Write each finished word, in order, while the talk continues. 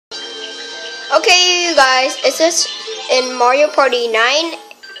Okay, you guys, it's us in Mario Party 9,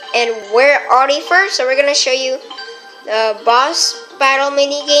 and we're already first, so we're gonna show you the boss battle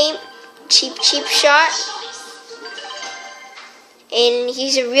mini game, Cheep Shot. And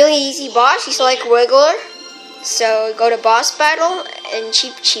he's a really easy boss. He's like Wiggler. So go to boss battle and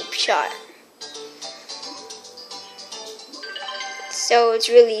Cheep Shot. So it's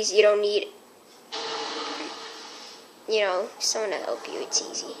really easy. You don't need, someone to help you. It's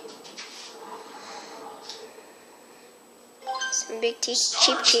easy. Some big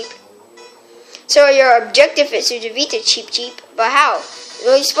Cheep. So your objective is to defeat the Cheep, but how?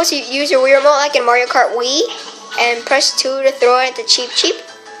 Well, you're supposed to use your Wii remote like in Mario Kart Wii, and press 2 to throw it at the Cheep.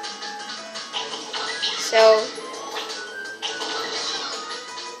 So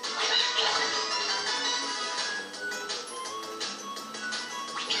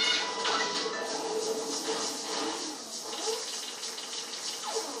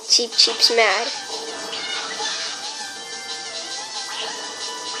Cheep's mad.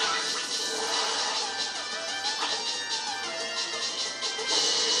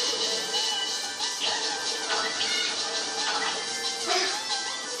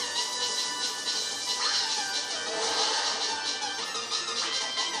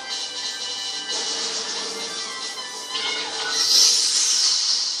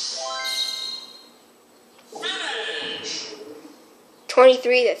 Finish.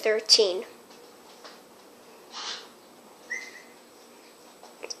 23-13.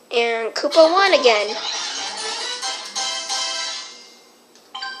 And Koopa won again.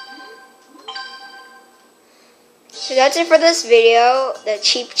 So that's it for this video, the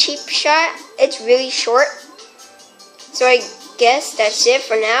Cheep Shot. It's really short. So I guess that's it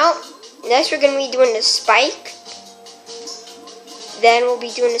for now. Next we're going to be doing the spike. Then we'll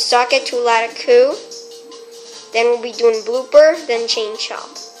be doing the socket to Latiku. Then we'll be doing blooper, then chain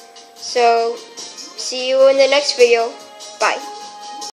chomp. So see you in the next video. Bye.